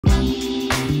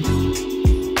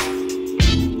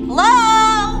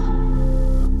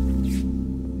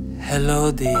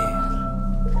Hello, dear.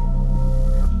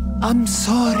 I'm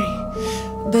sorry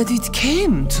that it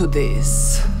came to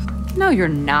this. No, you're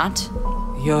not.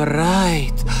 You're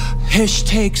right.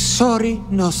 Hashtag sorry,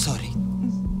 no sorry.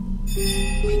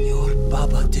 When your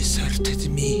Baba deserted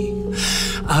me,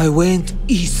 I went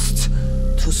east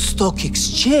to stock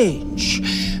exchange.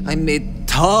 I made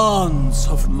tons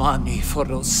of money for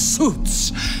those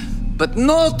suits, but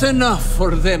not enough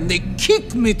for them. They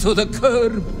kicked me to the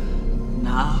curb.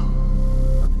 Now,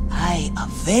 I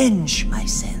avenge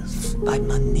myself by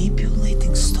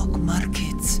manipulating stock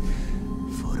markets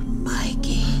for my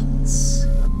gains.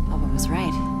 Baba was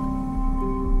right.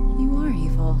 You are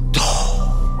evil.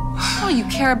 All you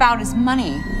care about is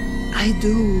money. I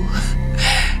do.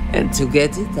 And to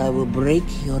get it, I will break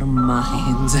your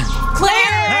mind.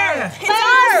 Claire! It's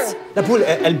us! La poule,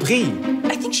 elle brille.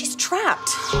 I think she's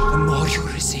trapped. The more you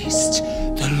resist,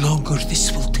 the longer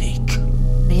this will take.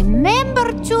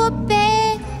 Remember to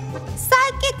obey.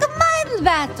 Psychic mind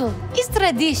battle is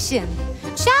tradition.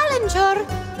 Challenge her,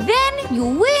 then you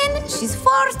win. She's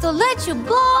forced to let you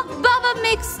go. Baba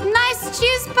makes nice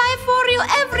cheese pie for you.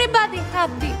 Everybody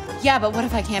happy. Yeah, but what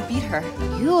if I can't beat her?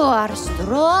 You are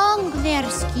strong,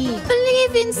 Nersky.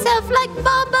 Believe in self like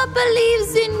Baba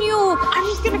believes in you.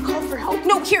 I'm gonna call for help.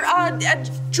 No, here,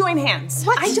 join hands.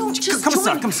 What? I don't just Comme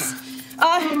ça, join comme ça.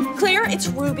 Claire, it's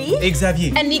Ruby. Et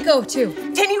Xavier. And Nico, too.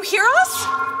 Can you hear us?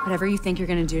 Whatever you think you're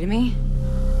gonna do to me,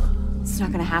 it's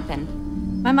not gonna happen.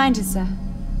 My mind is, well,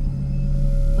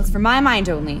 it's for my mind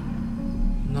only.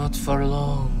 Not for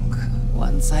long.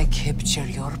 Once I capture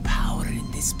your power in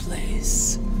this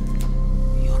place,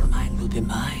 your mind will be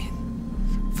mine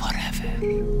forever.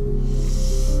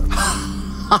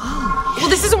 Well,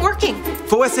 this isn't working.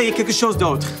 Faut essayer quelque chose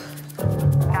d'autre.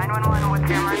 911, what's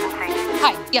your emergency?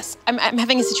 Hi, yes, I'm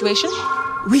having a situation.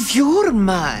 With your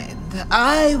mind,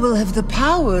 I will have the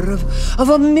power of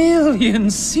a million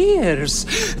seers.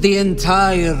 The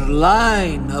entire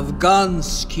line of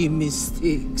Gonski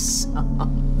mystics.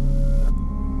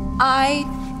 I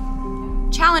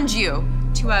challenge you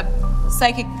to a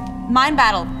psychic mind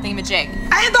battle thingamajig.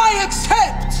 And I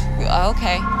accept!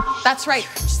 Okay. That's right.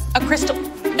 Just a crystal.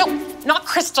 No, not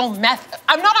crystal meth.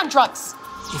 I'm not on drugs.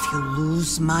 If you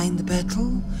lose mind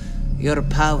battle, your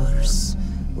powers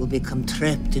will become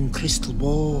trapped in crystal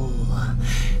ball,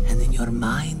 and then your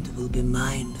mind will be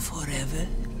mine forever.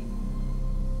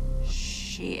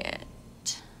 Shit.